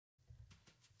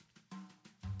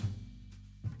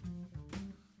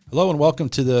Hello and welcome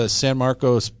to the San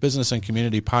Marcos Business and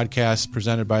Community Podcast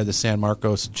presented by the San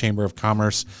Marcos Chamber of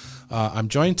Commerce. I'm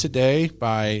joined today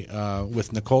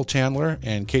with Nicole Chandler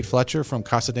and Kate Fletcher from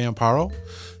Casa de Amparo.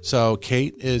 So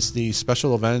Kate is the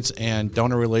Special Events and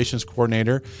Donor Relations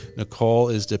Coordinator. Nicole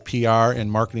is the PR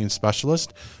and Marketing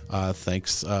Specialist.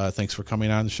 Thanks for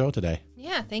coming on the show today.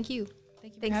 Yeah, thank you.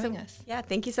 Thank you for having us. Yeah,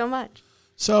 thank you so much.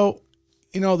 So,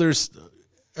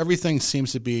 everything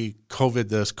seems to be COVID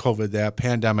this, COVID that,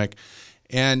 pandemic.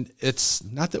 And it's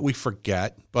not that we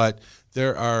forget, but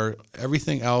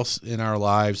everything else in our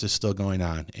lives is still going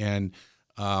on. And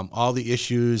all the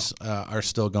issues are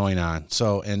still going on.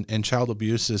 So, and child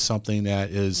abuse is something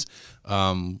that is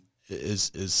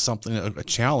something, a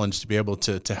challenge to be able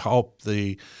to help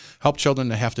children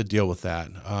to have to deal with that.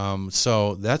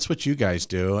 So that's what you guys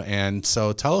do. And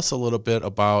so tell us a little bit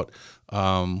about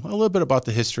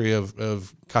the history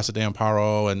of Casa de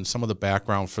Amparo and some of the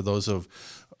background for those of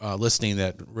listening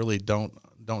that really don't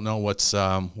know what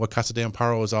Casa de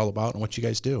Amparo is all about and what you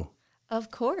guys do.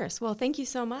 Of course. Well, thank you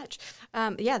so much.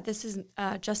 This is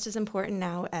just as important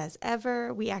now as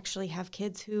ever. We actually have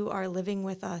kids who are living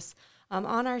with us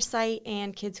on our site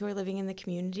and kids who are living in the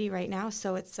community right now,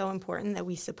 so it's so important that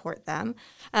we support them.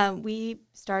 We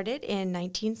started in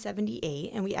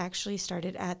 1978, and we actually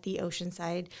started at the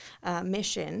Oceanside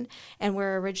Mission, and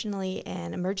we're originally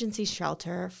an emergency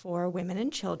shelter for women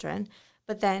and children.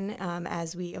 But then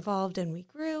as we evolved and we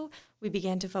grew, we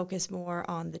began to focus more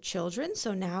on the children.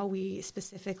 So now we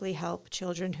specifically help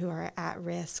children who are at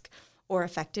risk or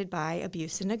affected by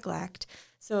abuse and neglect.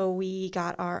 So we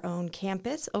got our own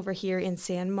campus over here in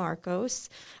San Marcos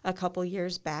a couple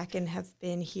years back and have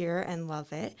been here and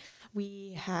love it.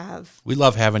 We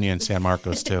love having you in San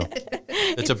Marcos too.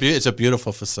 It's a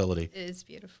beautiful facility. It is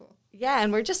beautiful. Yeah,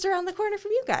 and we're just around the corner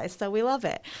from you guys, so we love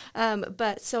it.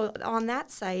 But so on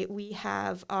that site, we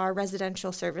have our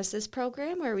residential services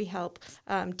program where we help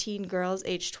teen girls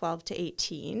aged 12 to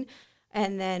 18.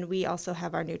 And then we also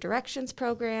have our New Directions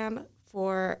program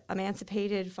for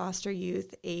emancipated foster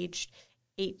youth aged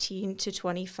 18 to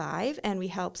 25, and we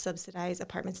help subsidize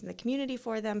apartments in the community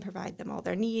for them, provide them all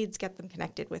their needs, get them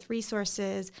connected with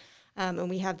resources. And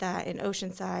we have that in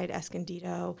Oceanside,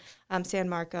 Escondido, San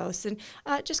Marcos, and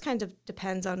it just kind of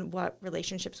depends on what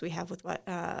relationships we have with what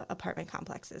apartment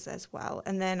complexes as well.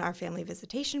 And then our family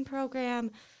visitation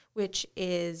program, which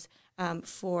is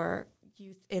for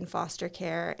youth in foster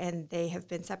care, and they have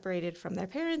been separated from their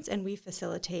parents, and we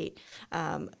facilitate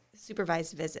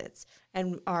supervised visits.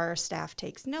 And our staff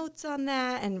takes notes on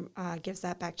that and gives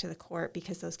that back to the court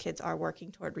because those kids are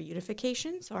working toward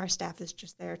reunification. So our staff is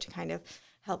just there to kind of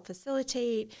help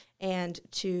facilitate and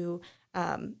to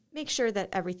make sure that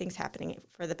everything's happening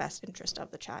for the best interest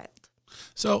of the child.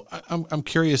 So I'm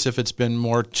curious if it's been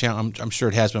more I'm sure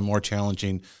it has been more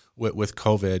challenging with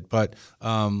COVID, but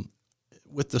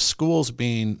with the schools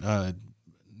being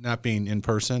not being in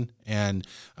person, and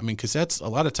I mean, because that's a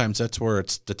lot of times that's where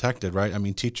it's detected, right? I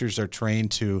mean, teachers are trained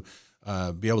to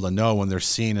be able to know when they're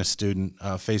seeing a student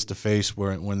face to face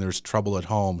when there's trouble at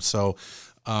home. So,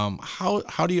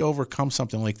 how do you overcome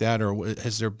something like that, or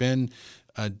has there been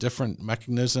different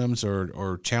mechanisms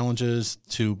or challenges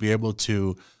to be able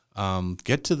to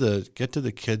get to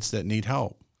the kids that need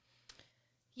help?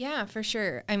 Yeah, for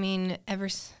sure. I mean,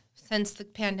 since the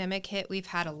pandemic hit, we've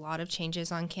had a lot of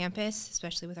changes on campus,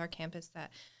 especially with our campus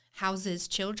that houses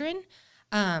children.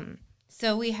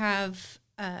 So we have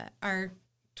our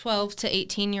 12 to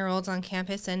 18-year-olds on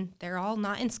campus, and they're all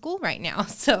not in school right now.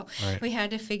 So We had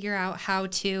to figure out how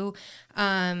to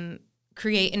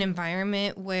create an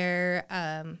environment where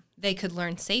they could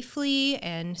learn safely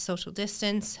and social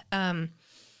distance.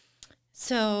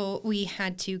 So we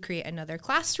had to create another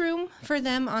classroom for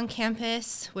them on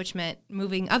campus, which meant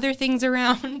moving other things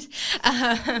around.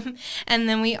 And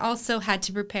then we also had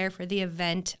to prepare for the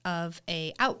event of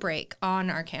an outbreak on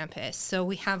our campus. So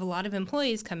we have a lot of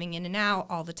employees coming in and out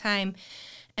all the time.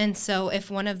 And so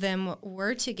if one of them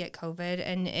were to get COVID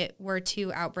and it were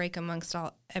to outbreak amongst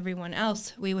everyone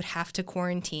else, we would have to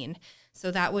quarantine. So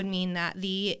that would mean that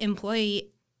the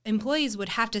employees would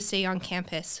have to stay on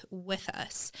campus with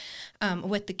us,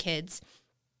 with the kids,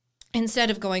 instead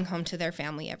of going home to their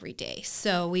family every day.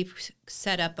 So we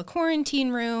set up a quarantine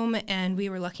room, and we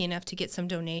were lucky enough to get some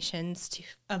donations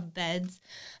of beds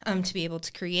to be able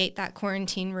to create that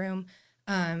quarantine room.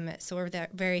 So we're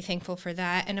very thankful for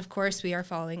that. And of course, we are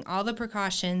following all the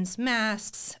precautions,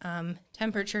 masks,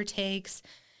 temperature takes,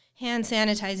 hand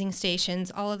sanitizing stations,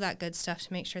 all of that good stuff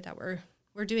to make sure that we're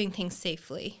we're doing things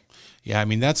safely. Yeah, I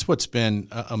mean, that's what's been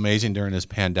amazing during this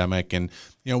pandemic. And,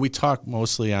 we talk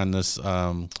mostly on this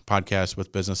podcast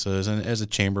with businesses. And as a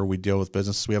chamber, we deal with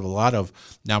businesses. We have a lot of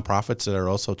nonprofits that are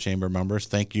also chamber members.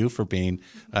 Thank you for being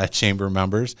chamber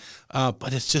members.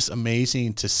 But it's just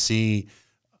amazing to see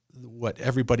what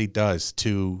everybody does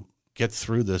to get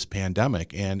through this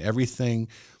pandemic and everything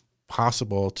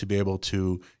possible to be able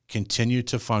to continue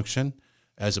to function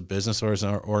as a business or as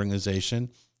an organization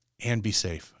and be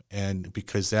safe. And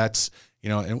because that's,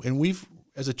 and we've,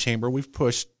 as a chamber, we've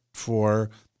pushed for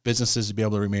businesses to be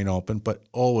able to remain open, but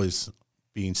always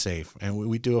being safe. And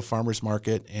we do a farmer's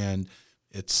market, and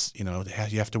it's, you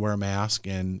have to wear a mask,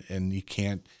 and you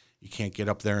can't get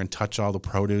up there and touch all the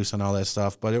produce and all that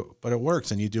stuff, but it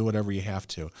works, and you do whatever you have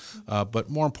to. But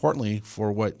more importantly,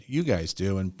 for what you guys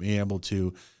do and being able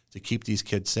to keep these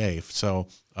kids safe. So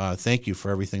thank you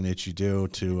for everything that you do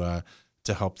to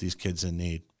help these kids in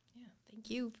need. Thank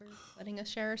you for letting us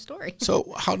share our story.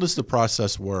 So how does the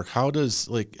process work? How do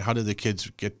the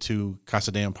kids get to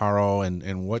Casa de Amparo,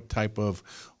 and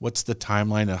what's the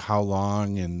timeline of how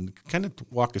long, and kind of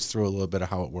walk us through a little bit of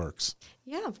how it works?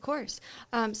 Yeah, of course.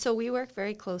 So we work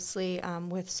very closely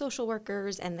with social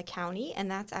workers and the county, and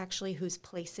that's actually who's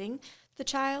placing the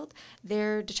child.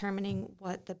 They're determining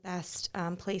what the best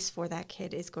place for that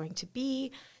kid is going to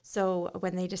be. So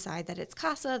when they decide that it's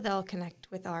CASA, they'll connect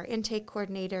with our intake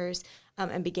coordinators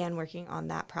and begin working on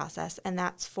that process. And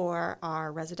that's for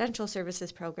our residential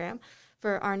services program.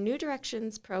 For our New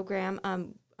Directions program,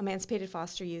 emancipated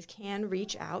foster youth can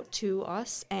reach out to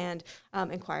us and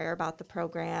inquire about the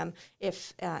program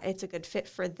if it's a good fit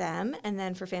for them. And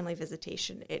then for family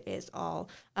visitation, it is all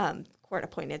court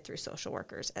appointed through social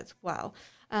workers as well.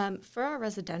 For our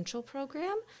residential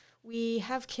program, we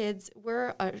have kids,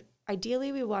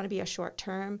 ideally we want to be a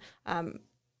short-term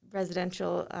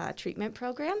residential treatment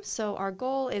program. So our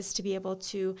goal is to be able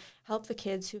to help the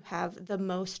kids who have the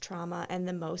most trauma and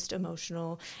the most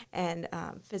emotional and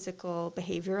physical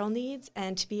behavioral needs,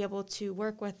 and to be able to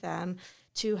work with them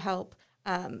to help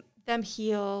them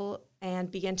heal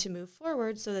and begin to move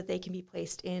forward so that they can be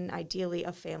placed in ideally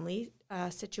a family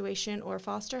situation or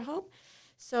foster home.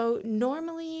 So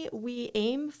normally we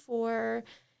aim for,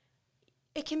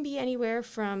 it can be anywhere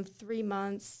from 3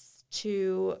 months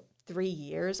to 3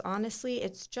 years. Honestly,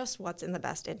 it's just what's in the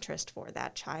best interest for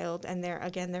that child. And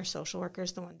their social worker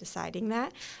is the one deciding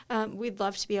that. We'd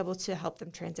love to be able to help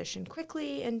them transition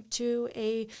quickly into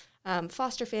a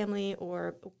foster family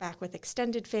or back with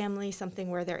extended family, something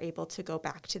where they're able to go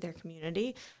back to their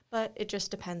community. But it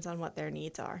just depends on what their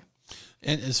needs are.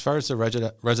 And as far as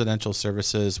the residential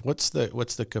services, what's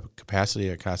the capacity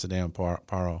at Casa de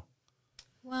Amparo?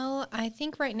 Well, I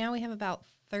think right now we have about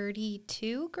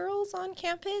 32 girls on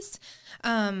campus.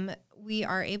 We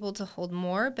are able to hold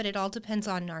more, but it all depends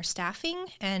on our staffing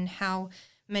and how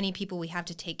many people we have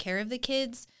to take care of the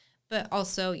kids, but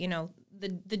also,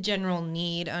 the general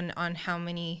need on how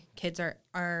many kids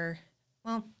are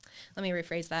well, let me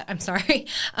rephrase that. I'm sorry.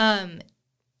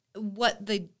 What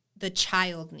the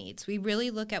child needs. We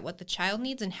really look at what the child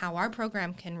needs and how our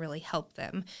program can really help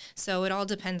them. So it all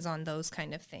depends on those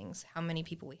kind of things, how many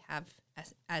people we have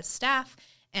as staff,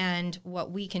 and what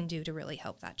we can do to really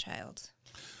help that child.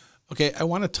 Okay, I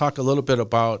want to talk a little bit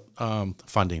about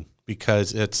funding,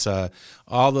 because it's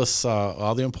all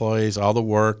the employees, all the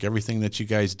work, everything that you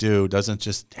guys do doesn't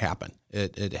just happen.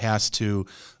 It has to,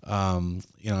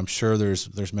 I'm sure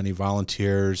there's many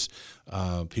volunteers,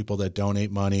 people that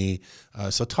donate money.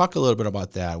 So talk a little bit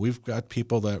about that. We've got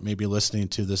people that may be listening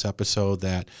to this episode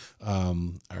that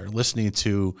are listening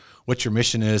to what your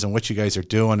mission is and what you guys are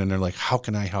doing, and they're like, how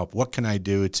can I help? What can I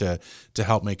do to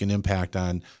help make an impact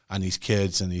on these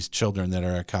kids and these children that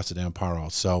are at Casa de Amparo?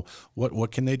 So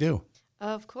what can they do?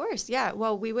 Of course, yeah.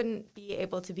 Well, we wouldn't be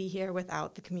able to be here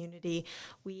without the community.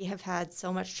 We have had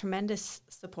so much tremendous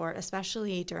support,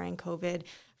 especially during COVID,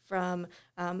 from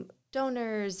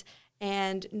donors.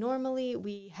 And normally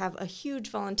we have a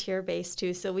huge volunteer base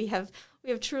too. So we have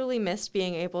truly missed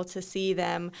being able to see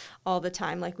them all the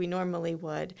time like we normally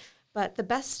would. But the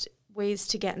best ways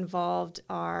to get involved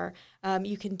are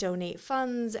you can donate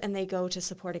funds, and they go to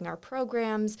supporting our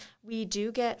programs. We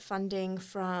do get funding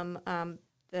from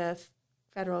the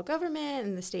federal government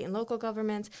and the state and local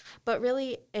governments, but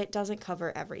really it doesn't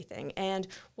cover everything. And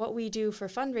what we do for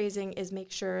fundraising is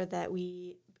make sure that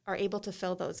we are able to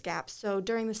fill those gaps. So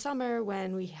during the summer,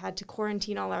 when we had to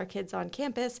quarantine all our kids on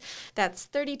campus, that's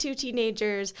 32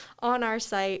 teenagers on our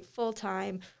site full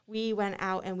time. We went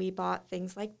out and we bought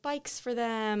things like bikes for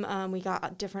them. We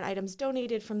got different items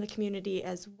donated from the community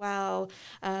as well.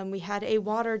 We had a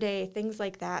water day, things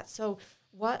like that. So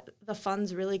what the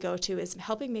funds really go to is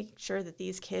helping make sure that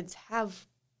these kids have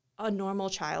a normal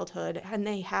childhood and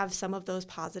they have some of those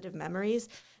positive memories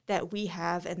that we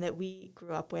have and that we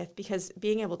grew up with, because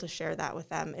being able to share that with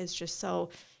them is just so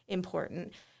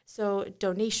important. So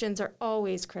donations are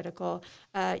always critical.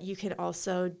 You can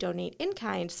also donate in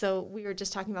kind. So we were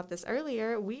just talking about this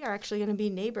earlier. We are actually going to be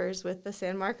neighbors with the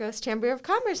San Marcos Chamber of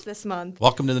Commerce this month.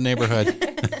 Welcome to the neighborhood.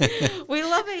 We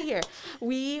love it here.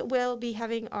 We will be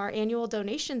having our annual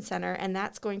donation center, and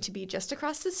that's going to be just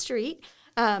across the street.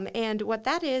 And what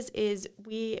that is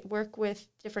we work with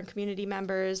different community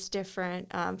members,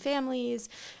 different families,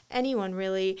 anyone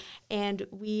really, and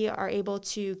we are able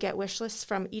to get wish lists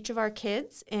from each of our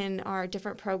kids in our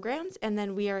different programs, and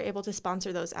then we are able to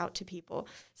sponsor those out to people.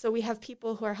 So we have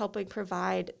people who are helping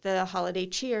provide the holiday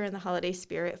cheer and the holiday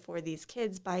spirit for these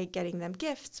kids by getting them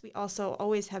gifts. We also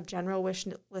always have general wish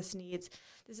list needs.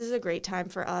 This is a great time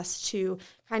for us to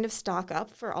kind of stock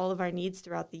up for all of our needs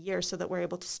throughout the year so that we're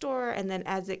able to store, and then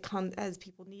as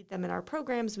people need them in our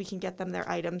programs, we can get them their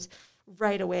items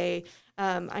right away.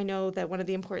 I know that one of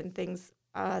the important things,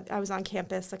 I was on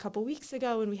campus a couple weeks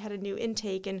ago and we had a new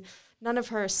intake, and none of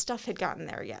her stuff had gotten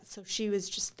there yet. So she was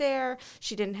just there.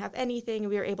 She didn't have anything.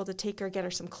 We were able to take her, get her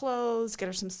some clothes, get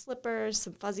her some slippers,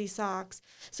 some fuzzy socks,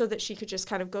 so that she could just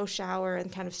kind of go shower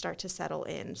and kind of start to settle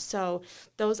in. So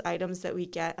those items that we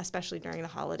get, especially during the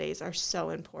holidays, are so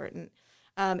important.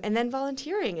 And then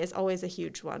volunteering is always a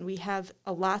huge one. We have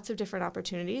lots of different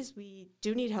opportunities. We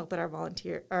do need help at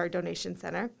our donation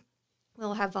center.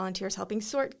 We'll have volunteers helping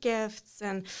sort gifts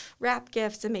and wrap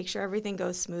gifts and make sure everything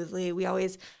goes smoothly. We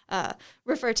always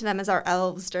refer to them as our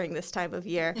elves during this time of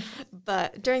year.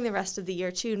 But during the rest of the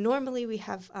year, too, normally we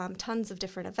have tons of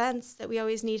different events that we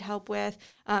always need help with.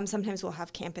 Sometimes we'll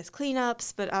have campus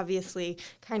cleanups, but obviously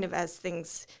kind of as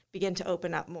things begin to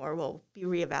open up more, we'll be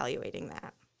reevaluating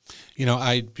that. You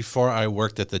know, before I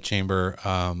worked at the chamber,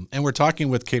 and we're talking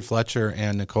with Kate Fletcher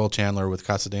and Nicole Chandler with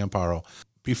Casa de Amparo.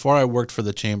 Before I worked for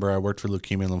the chamber, I worked for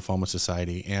Leukemia and Lymphoma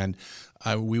Society, and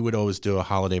we would always do a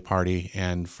holiday party,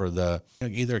 and for the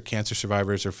either cancer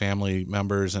survivors or family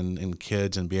members and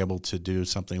kids, and be able to do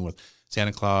something with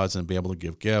Santa Claus and be able to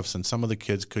give gifts. And some of the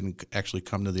kids couldn't actually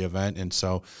come to the event, and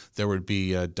so there would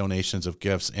be donations of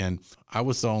gifts. And I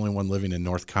was the only one living in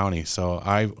North County, so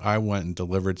I went and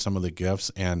delivered some of the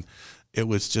gifts, and it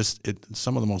was just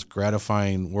some of the most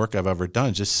gratifying work I've ever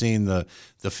done, just seeing the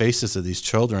faces of these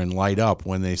children light up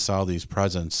when they saw these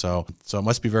presents. So it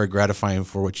must be very gratifying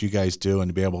for what you guys do and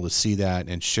to be able to see that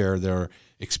and share their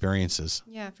experiences.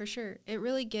 Yeah, for sure. It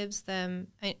really gives them,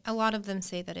 a lot of them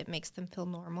say that it makes them feel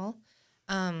normal.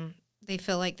 They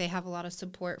feel like they have a lot of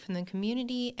support from the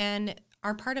community and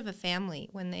are part of a family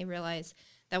when they realize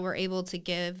that we're able to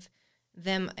give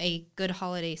them a good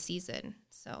holiday season.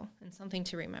 So, and something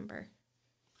to remember.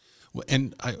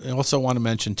 And I also want to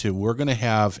mention, too, we're going to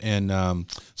have,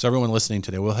 so everyone listening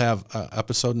today, we'll have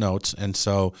episode notes. And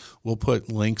so we'll put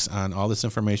links on all this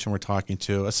information we're talking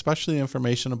to, especially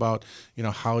information about,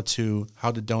 how to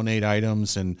donate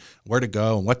items and where to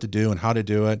go and what to do and how to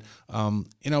do it.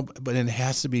 But it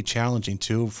has to be challenging,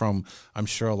 too, I'm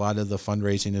sure a lot of the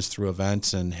fundraising is through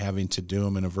events and having to do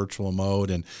them in a virtual mode.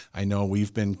 And I know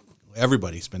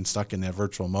everybody's been stuck in that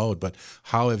virtual mode, but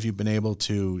have you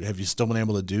still been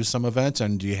able to do some events,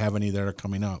 and do you have any that are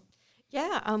coming up?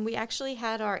 Yeah, we actually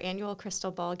had our annual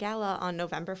Crystal Ball Gala on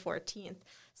November 14th.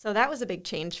 So that was a big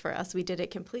change for us. We did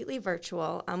it completely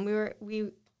virtual. We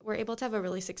were able to have a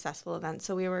really successful event.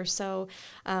 So we were so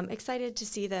excited to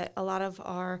see that a lot of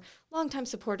our longtime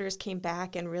supporters came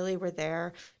back and really were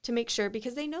there to make sure,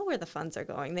 because they know where the funds are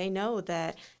going. They know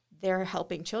that they're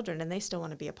helping children and they still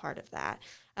want to be a part of that.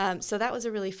 So that was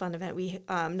a really fun event.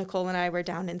 Nicole and I were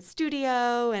down in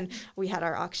studio, and we had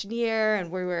our auctioneer, and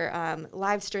we were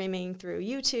live streaming through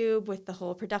YouTube with the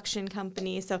whole production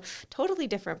company. So totally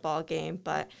different ball game,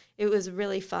 but it was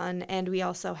really fun. And we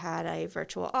also had a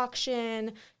virtual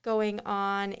auction going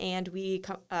on, and we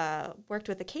worked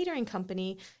with a catering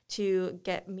company to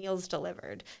get meals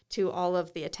delivered to all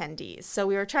of the attendees. So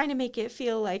we were trying to make it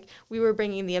feel like we were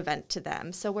bringing the event to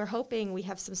them. So we're hoping we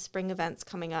have some spring events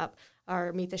coming up,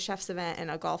 our Meet the Chefs event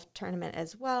and a golf tournament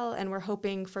as well. And we're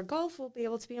hoping for golf we'll be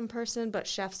able to be in person, but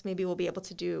chefs maybe we'll be able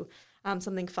to do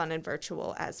something fun and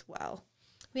virtual as well.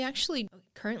 We actually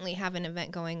currently have an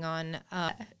event going on.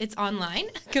 It's online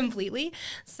completely.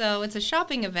 So it's a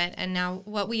shopping event. And now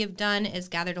what we have done is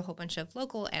gathered a whole bunch of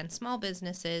local and small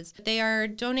businesses. They are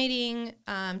donating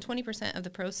 20% of the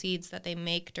proceeds that they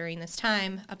make during this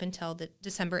time up until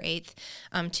December 8th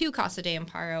to Casa de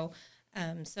Amparo.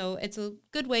 So it's a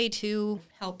good way to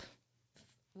help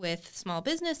with small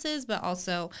businesses, but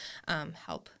also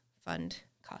help fund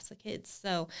CASA Kids.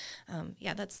 So,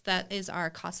 that is our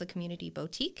CASA Community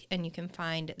Boutique, and you can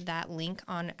find that link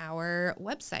on our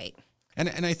website.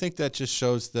 And I think that just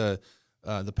shows the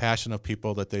passion of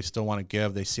people, that they still want to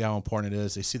give. They see how important it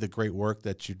is. They see the great work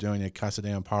that you're doing at Casa de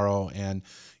Amparo, and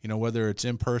whether it's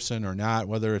in person or not,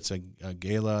 whether it's a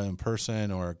gala in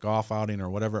person or a golf outing or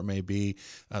whatever it may be,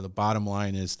 the bottom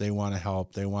line is they want to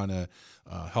help. They want to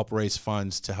help raise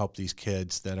funds to help these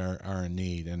kids that are in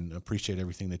need, and appreciate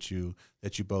everything that you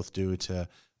both do to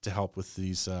help with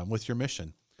these with your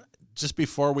mission. Just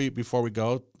before we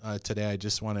go today, I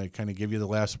just want to kind of give you the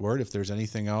last word. If there's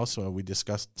anything else, we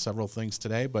discussed several things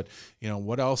today, but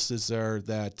what else is there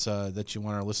that you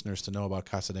want our listeners to know about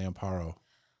Casa de Amparo?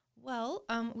 Well,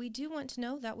 we do want to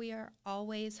know that we are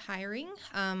always hiring.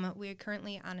 We are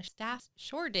currently on a staff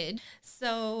shortage,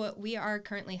 so we are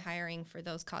currently hiring for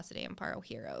those Casa de Amparo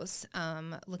heroes,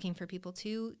 looking for people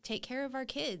to take care of our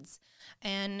kids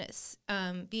and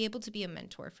be able to be a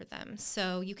mentor for them.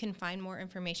 So you can find more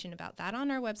information about that on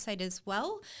our website as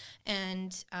well,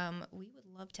 and we would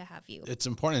love to have you. It's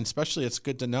important, especially it's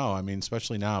good to know. I mean,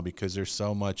 especially now, because there's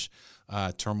so much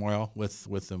turmoil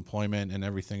with employment and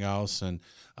everything else, and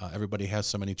everybody has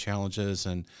so many challenges.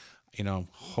 And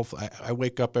hopefully, I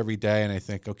wake up every day and I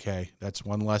think, okay, that's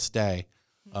one less day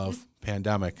of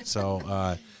pandemic.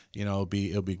 So it'll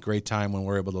be a great time when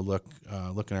we're able to look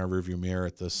in our rearview mirror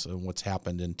at this what's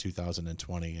happened in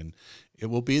 2020, and it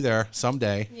will be there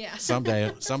someday. Yeah.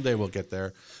 someday we'll get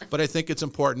there. But I think it's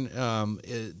important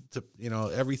to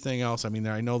everything else. I mean,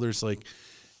 I know there's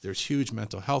huge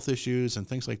mental health issues and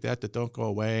things like that don't go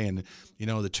away, and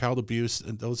the child abuse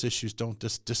and those issues don't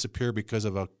just disappear because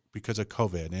of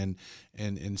COVID,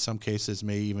 and in some cases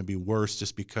may even be worse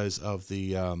just because of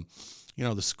the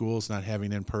the schools not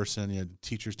having in person.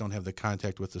 Teachers don't have the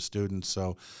contact with the students.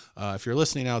 So if you're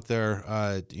listening out there,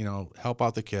 help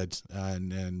out the kids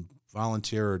and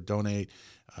volunteer or donate.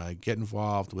 Get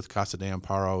involved with Casa de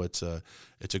Amparo.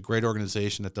 It's a great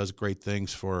organization that does great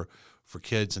things for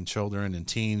kids and children and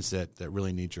teens that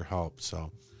really need your help.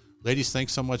 So, ladies,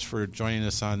 thanks so much for joining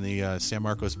us on the San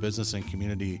Marcos Business and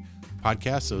Community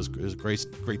Podcast. It was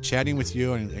great chatting with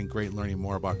you and great learning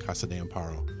more about Casa de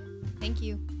Amparo. Thank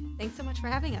you. Thanks so much for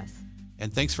having us.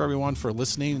 And thanks for everyone for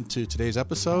listening to today's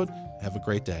episode. Have a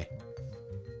great day.